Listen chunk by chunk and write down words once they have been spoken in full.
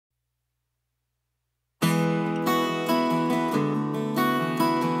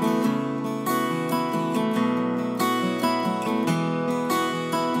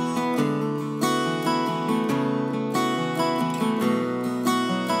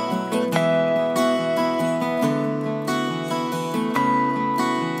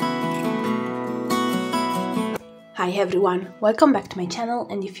everyone, welcome back to my channel,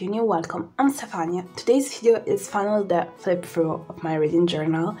 and if you're new, welcome. I'm Stefania. Today's video is finally the flip through of my reading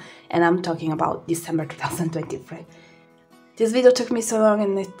journal, and I'm talking about December 2023. This video took me so long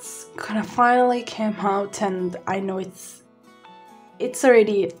and it's gonna finally came out, and I know it's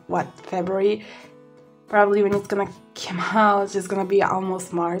already, what, February? Probably when it's gonna come out, it's gonna be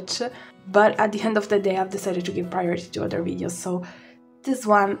almost March. But at the end of the day, I've decided to give priority to other videos, so this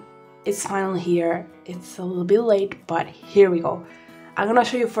one is finally here. It's a little bit late, but here we go. I'm gonna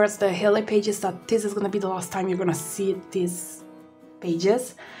show you first the yearly pages, that this is gonna be the last time you're gonna see these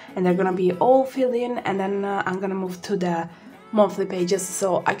pages, and they're gonna be all filled in, and then I'm gonna move to the monthly pages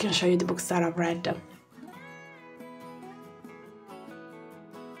so I can show you the books that I've read.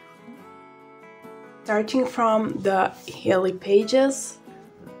 Starting from the yearly pages,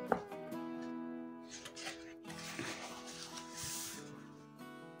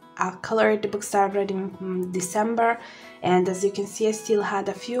 I've colored the books that I've read in December, and as you can see, I still had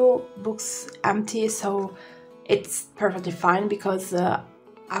a few books empty, so it's perfectly fine because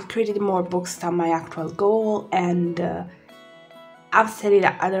I've created more books than my actual goal, and I've said it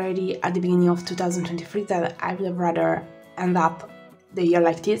already at the beginning of 2023 that I would have rather end up the year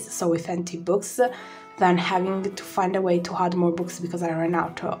like this, so with empty books, than having to find a way to add more books because I ran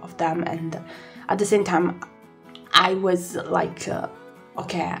out of them. And at the same time, I was like,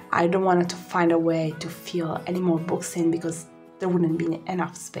 okay, I don't want to find a way to fill any more books in because there wouldn't be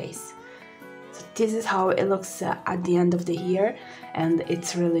enough space. So this is how it looks at the end of the year, and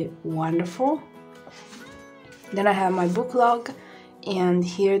it's really wonderful. Then I have my book log, and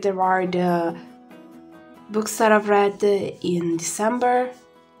here there are the books that I've read in December.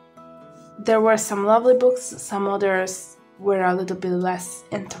 There were some lovely books, some others were a little bit less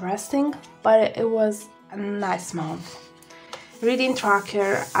interesting, but it was a nice month. Reading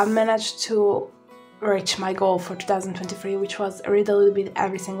tracker, I managed to reach my goal for 2023, which was read a little bit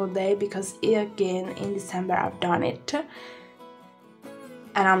every single day, because again in December I've done it,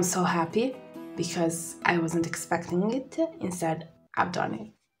 and I'm so happy because I wasn't expecting it. Instead, I've done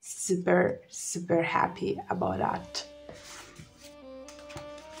it. Super happy about that.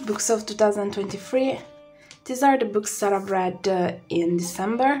 Books of 2023. These are the books that I've read in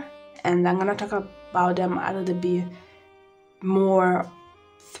December, and I'm gonna talk about them a little bit more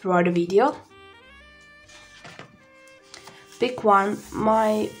throughout the video. Pick one.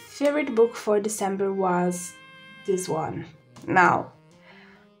 My favorite book for December was this one. Now,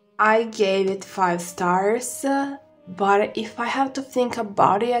 I gave it 5 stars, but if I have to think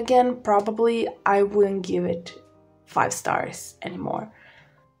about it again, probably I wouldn't give it 5 stars anymore.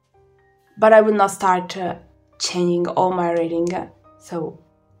 But I will not start changing all my rating, so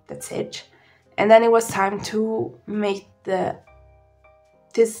that's it. And then it was time to make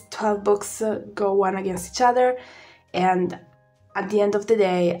these 12 books go one against each other, and at the end of the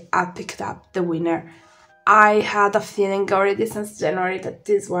day I picked up the winner. I had a feeling already since January that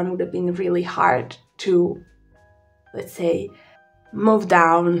this one would have been really hard to, let's say, move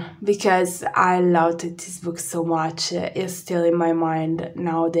down, because I loved this book so much. It's still in my mind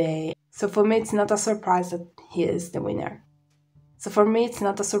nowadays. So for me it's not a surprise that he is the winner.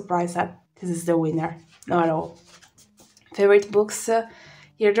 Not at all. Favorite books,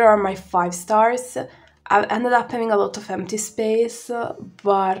 here there are my 5 stars. I ended up having a lot of empty space,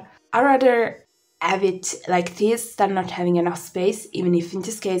 but I'd rather have it like this than not having enough space, even if in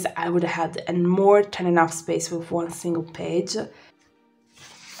this case I would have had more than enough space with one single page.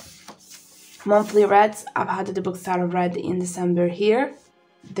 Monthly reads, I've had the books that I've read in December here.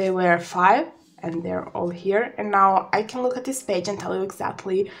 They were 5, and they're all here, and now I can look at this page and tell you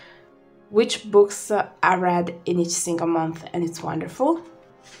exactly which books I read in each single month, and it's wonderful.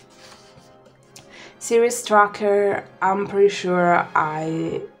 Series tracker, I'm pretty sure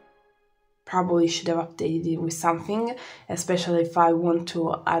I probably should have updated it with something, especially if I want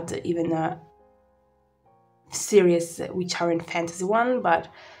to add even a series which aren't fantasy one, but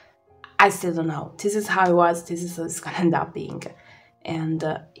I still don't know. This is how it was, this is how it's gonna end up being. And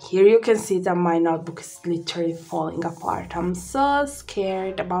here you can see that my notebook is literally falling apart. I'm so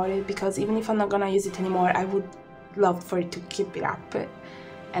scared about it, because even if I'm not gonna use it anymore, I would love for it to keep it up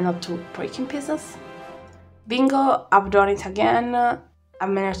and not to break in pieces. Bingo, I've done it again. I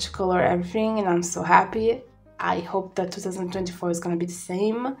managed to color everything and I'm so happy. I hope that 2024 is gonna be the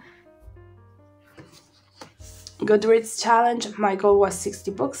same. Goodreads challenge, my goal was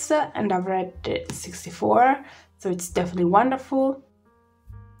 60 books and I've read 64, so it's definitely wonderful.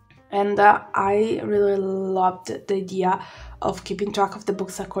 And I really loved the idea of keeping track of the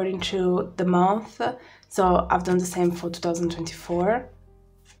books according to the month, so I've done the same for 2024.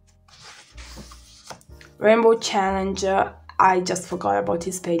 Rainbow Challenge, I just forgot about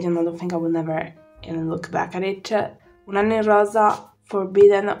this page and I don't think I will never even look back at it. Un anno in rosa,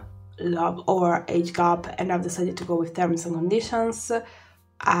 Forbidden Love or Age Gap, and I've decided to go with terms and conditions.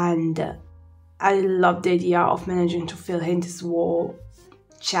 And I love the idea of managing to fill in this whole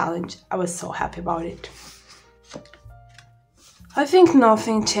challenge. I was so happy about it. I think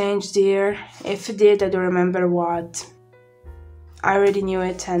nothing changed here. If it did, I don't remember what. I already knew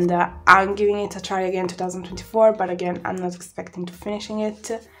it, and I'm giving it a try again 2024, but again, I'm not expecting to finishing it.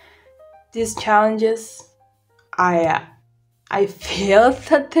 These challenges, I failed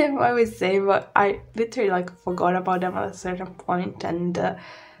at them, I would say, but I literally like forgot about them at a certain point, and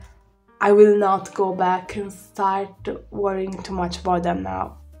I will not go back and start worrying too much about them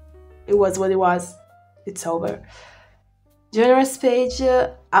now. It was what it was. It's over. Generous page,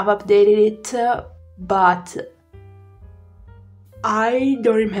 I've updated it, but I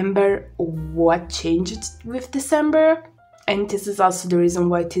don't remember what changed with December, and this is also the reason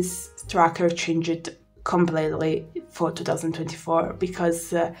why this tracker changed completely for 2024,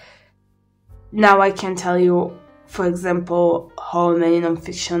 because now I can tell you, for example, how many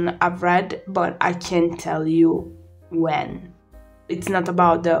non-fiction I've read, but I can't tell you when. It's not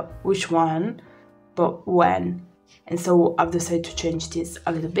about the which one, but when. And so I've decided to change this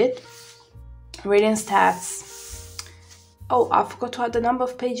a little bit. Reading stats. Oh, I forgot to add the number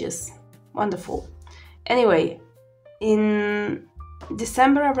of pages. Wonderful. Anyway, in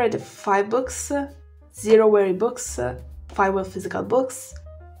December I read 5 books, 0 were ebooks, 5 were physical books.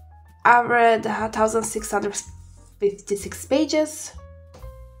 I read 1,656 pages,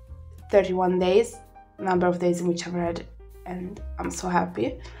 31 days, number of days in which I've read, and I'm so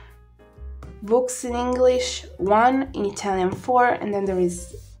happy. Books in English 1, in Italian 4, and then there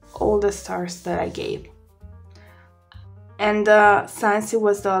is all the stars that I gave. And since it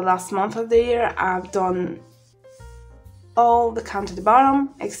was the last month of the year, I've done all the count at the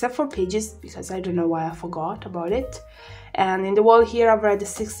bottom, except for pages, because I don't know why I forgot about it. And in the wall here I've read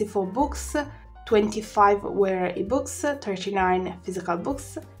 64 books, 25 were ebooks, 39 physical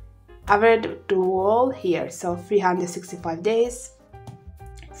books. I've read the wall here, so 365 days,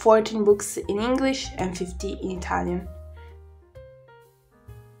 14 books in English and 50 in Italian.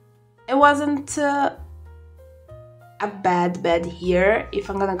 It wasn't a bad year if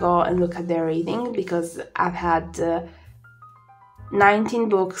I'm gonna go and look at their reading, because I've had 19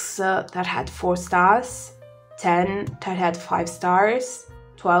 books that had 4 stars, 10 that had 5 stars,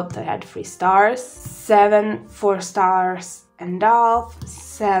 12 that had 3 stars, 7 4 stars and half,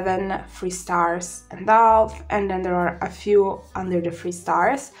 7 3 stars and half, and then there are a few under the 3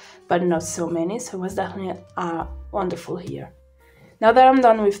 stars, but not so many, so it was definitely a wonderful year. Now that I'm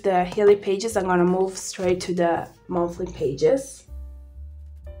done with the yearly pages, I'm gonna move straight to the monthly pages.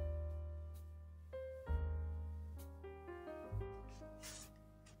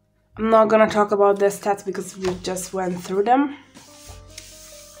 I'm not gonna talk about the stats because we just went through them.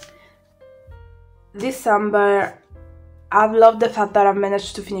 December, I've loved the fact that I've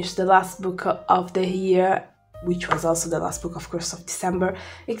managed to finish the last book of the year, which was also the last book, of course, of December,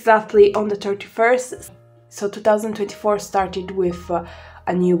 exactly on the 31st. So 2024 started with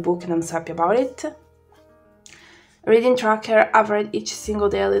a new book, and I'm so happy about it. Reading tracker, I've read each single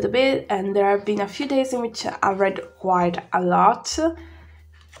day a little bit, and there have been a few days in which I've read quite a lot,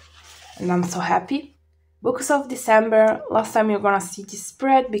 and I'm so happy. Books of December, last time you're gonna see this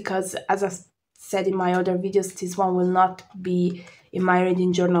spread, because as I said in my other videos, this one will not be in my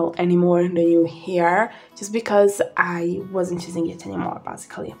reading journal anymore in the new year, just because I wasn't using it anymore,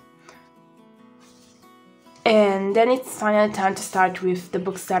 basically. And then it's finally time to start with the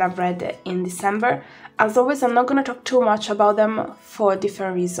books that I've read in December. As always, I'm not gonna talk too much about them for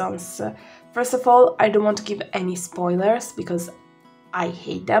different reasons. First of all, I don't want to give any spoilers because I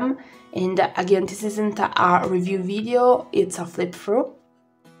hate them. And again, this isn't a review video, it's a flip through.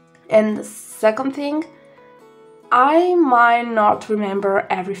 And the second thing, I might not remember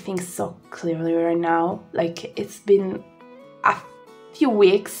everything so clearly right now. Like, it's been a few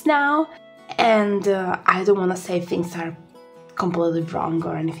weeks now, and I don't want to say things are completely wrong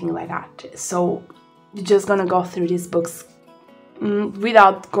or anything like that. So you're just gonna go through these books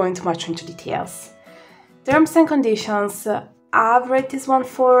without going too much into details. Terms and conditions. I've read this one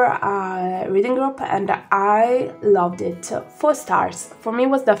for a reading group and I loved it. 4 stars. For me, it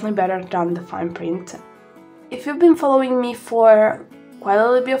was definitely better than the fine print. If you've been following me for quite a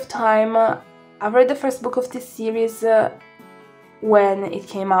little bit of time, I've read the first book of this series when it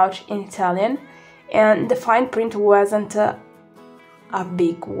came out in Italian, and the fine print wasn't a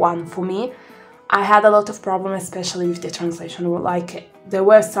big one for me. I had a lot of problems, especially with the translation. Like, there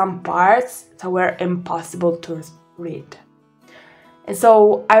were some parts that were impossible to read. And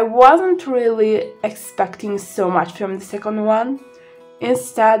so I wasn't really expecting so much from the second one.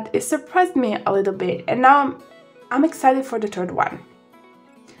 Instead, it surprised me a little bit, and now I'm excited for the third one.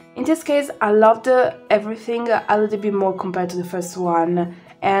 In this case, I loved everything a little bit more compared to the first one,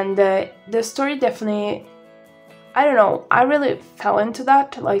 and the story definitely, I don't know, I really fell into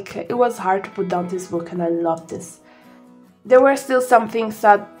that. Like, it was hard to put down this book, and I loved this. There were still some things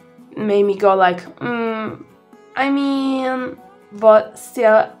that made me go like, I mean, but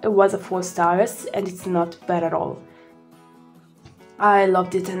still, it was a 4 stars, and it's not bad at all. I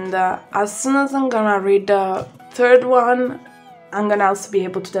loved it, and as soon as I'm gonna read the third one, I'm gonna also be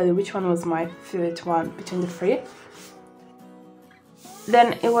able to tell you which one was my favorite one between the 3.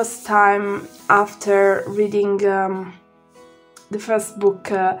 Then it was time, after reading the first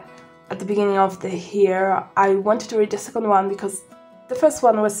book at the beginning of the year, I wanted to read the second one because the first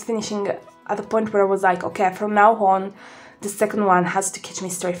one was finishing at the point where I was like, okay, from now on, the second one has to catch me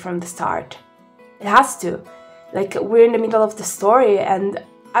straight from the start. It has to. Like, we're in the middle of the story, and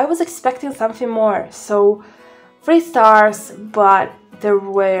I was expecting something more. So, 3 stars, but there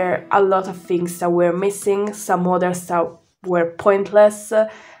were a lot of things that were missing, some others that were pointless.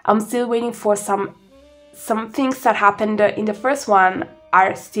 I'm still waiting for some things that happened in the first one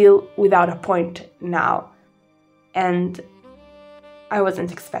are still without a point now, and I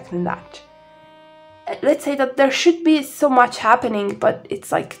wasn't expecting that. Let's say that there should be so much happening, but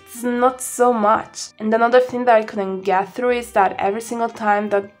it's like, it's not so much. And another thing that I couldn't get through is that every single time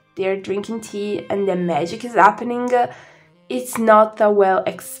that they're drinking tea and the magic is happening, it's not that well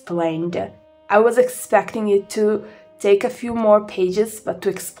explained. I was expecting it to take a few more pages, but to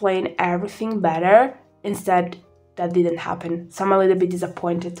explain everything better. Instead, that didn't happen, so I'm a little bit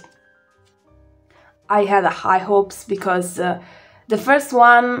disappointed. I had high hopes because the first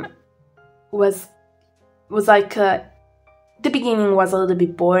one was like, the beginning was a little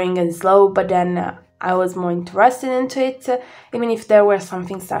bit boring and slow, but then I was more interested into it, even if there were some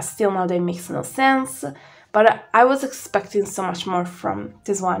things that still now they makes no sense. But I was expecting so much more from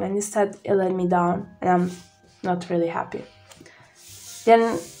this one, and instead it let me down, and I'm not really happy.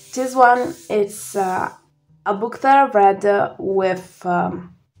 Then this one, it's a book that I read with...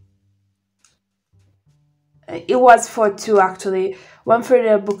 it was for 2 actually, one for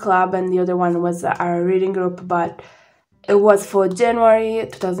the book club and the other one was our reading group, but it was for January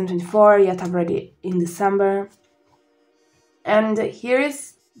 2024, yet I'm ready in December. And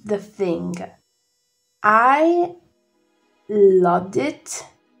here's the thing. I loved it,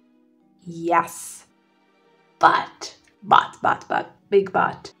 yes, but, big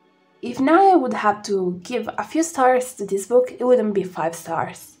but. If now I would have to give a few stars to this book, it wouldn't be 5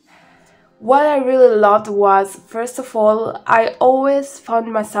 stars. What I really loved was, first of all, I always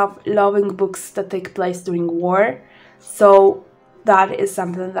found myself loving books that take place during war, so that is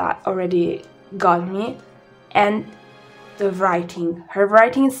something that already got me. And the writing, her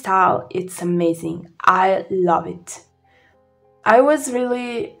writing style, it's amazing. I love it. I was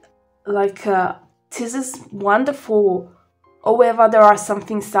really like, this is wonderful. However, there are some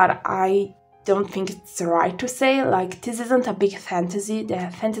things that I don't think it's right to say, like, this isn't a big fantasy, the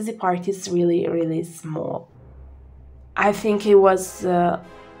fantasy part is really, really small. I think it was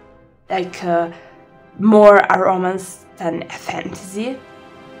more a romance than a fantasy.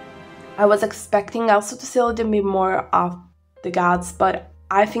 I was expecting also to see a little bit more of the gods, but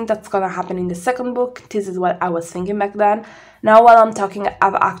I think that's gonna happen in the second book. This is what I was thinking back then. Now while I'm talking,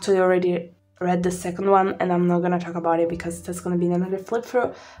 I've actually already read the second one, and I'm not gonna talk about it because that's gonna be another flip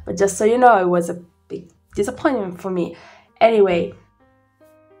through, but just so you know, it was a big disappointment for me. Anyway,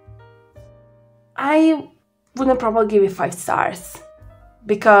 I wouldn't probably give it 5 stars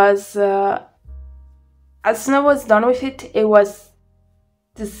because as soon as I was done with it, it was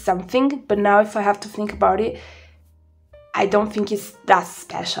just something, but now if I have to think about it, I don't think it's that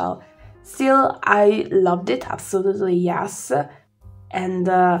special. Still, I loved it, absolutely yes, and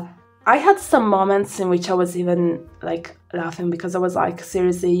I had some moments in which I was even like laughing because I was like,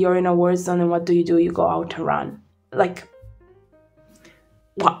 seriously, you're in a war zone and what do? You go out and run. Like,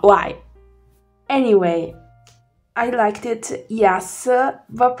 why? Anyway, I liked it, yes,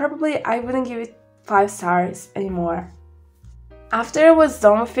 but probably I wouldn't give it 5 stars anymore. After I was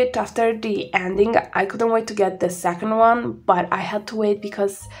done with it, after the ending, I couldn't wait to get the second one, but I had to wait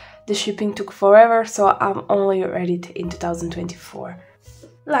because the shipping took forever, so I'm only ready in 2024.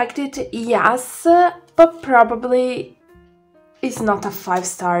 Liked it, yes, but probably it's not a 5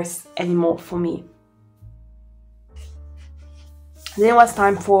 stars anymore for me. Then it was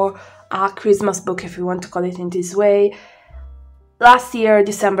time for a Christmas book, if you want to call it in this way. Last year,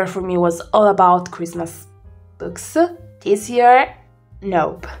 December for me was all about Christmas books. This year,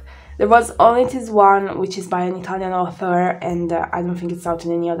 nope. There was only this one, which is by an Italian author, and I don't think it's out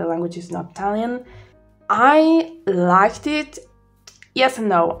in any other language, it's not Italian. I liked it. Yes and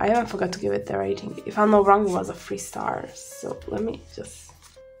no. I haven't forgot to give it the rating. If I'm not wrong, it was a 3 stars. So let me just...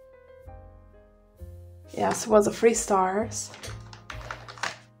 Yes, it was a 3 stars.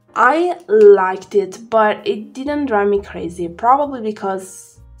 I liked it, but it didn't drive me crazy. Probably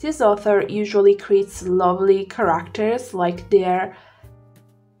because this author usually creates lovely characters. Like they're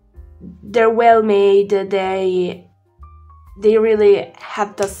well made. They really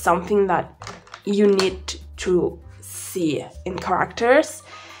have something that you need to see in characters.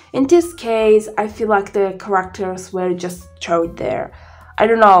 In this case, I feel like the characters were just thrown there. I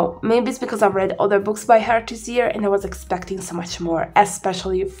don't know, maybe it's because I've read other books by her this year and I was expecting so much more,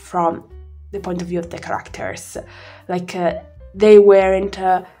 especially from the point of view of the characters. Like, they weren't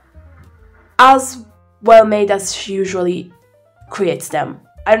as well made as she usually creates them.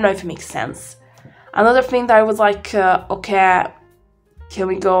 I don't know if it makes sense. Another thing that I was like, okay, can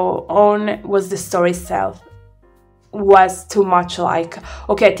we go on, was the story itself. Was too much like,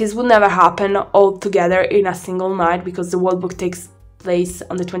 okay, this would never happen all together in a single night because the whole book takes place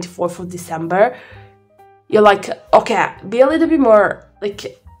on the 24th of December. You're like, okay, be a little bit more,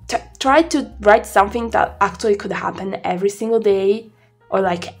 like, try to write something that actually could happen every single day, or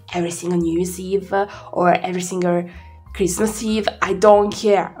like every single New Year's Eve, or every single Christmas Eve, I don't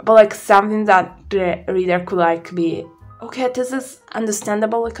care, but like something that the reader could like be, okay, this is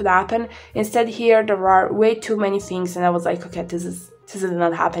understandable, it could happen. Instead here there are way too many things and I was like, okay, this is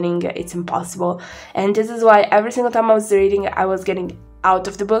not happening, it's impossible. And this is why every single time I was reading, I was getting out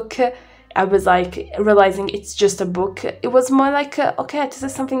of the book. I was like realizing it's just a book. It was more like, okay, this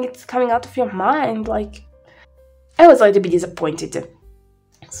is something that's coming out of your mind. Like, I was a little bit disappointed.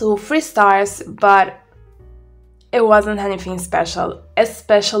 So 3 stars, but it wasn't anything special,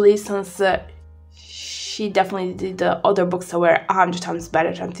 especially since she definitely did the other books that were 100 times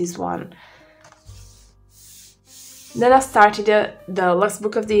better than this one. Then I started the last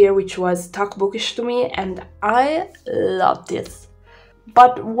book of the year, which was Talk Bookish to Me, and I loved this.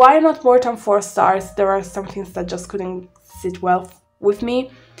 But why not more than 4 stars? There are some things that just couldn't sit well with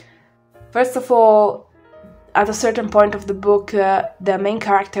me. First of all, at a certain point of the book, the main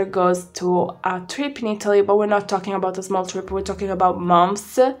character goes to a trip in Italy, but we're not talking about a small trip, we're talking about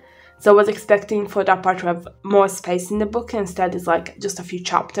months. So I was expecting for that part to have more space in the book, instead it's like just a few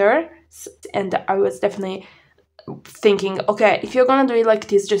chapters. And I was definitely thinking, okay, if you're gonna do it like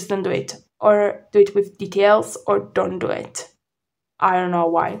this, just don't do it. Or do it with details, or don't do it. I don't know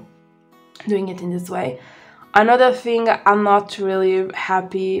why doing it in this way. Another thing I'm not really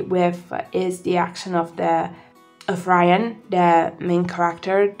happy with is the action of Ryan, the main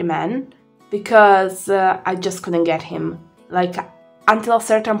character, the man, because I just couldn't get him. Like, until a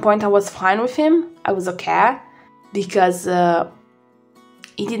certain point I was fine with him, I was okay, because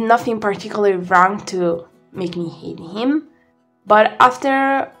he did nothing particularly wrong to make me hate him. But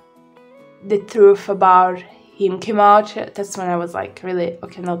after the truth about him came out, that's when I was like, really,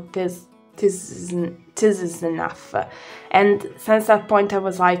 okay, no, this is enough. And since that point I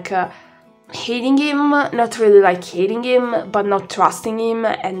was like hating him, not really like hating him, but not trusting him.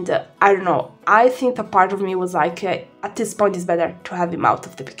 And I don't know, I think a part of me was like, at this point it's better to have him out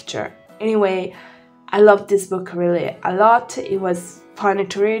of the picture. Anyway, I loved this book really a lot. It was funny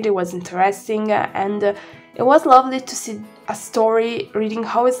to read, it was interesting, and it was lovely to see a story, reading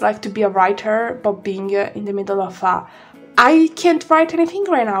how it's like to be a writer, but being in the middle of I can't write anything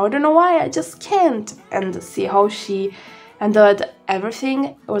right now, I don't know why, I just can't. And see how she handled everything,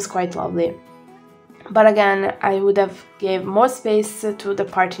 it was quite lovely. But again, I would have gave more space to the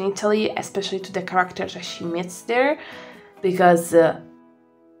part in Italy, especially to the characters that she meets there, because it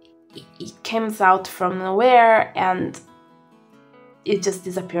comes out from nowhere and it just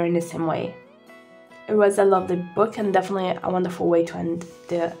disappeared in the same way. It was a lovely book and definitely a wonderful way to end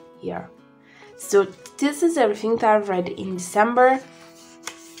the year. So this is everything that I've read in December.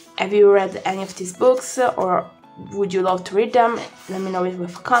 Have you read any of these books, or would you love to read them? Let me know it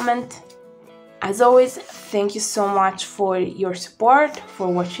with a comment. As always, thank you so much for your support, for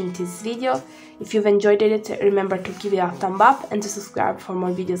watching this video. If you've enjoyed it, remember to give it a thumb up and to subscribe for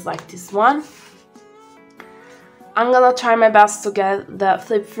more videos like this one. I'm gonna try my best to get the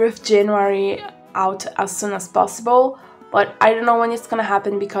Flip Through January out as soon as possible, but I don't know when it's gonna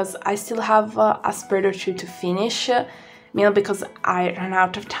happen because I still have a spread or two to finish, mainly because I ran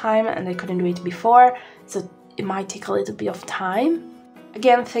out of time and I couldn't do it before, so it might take a little bit of time.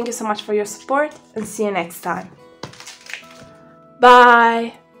 Again, thank you so much for your support and see you next time.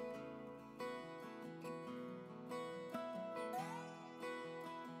 Bye!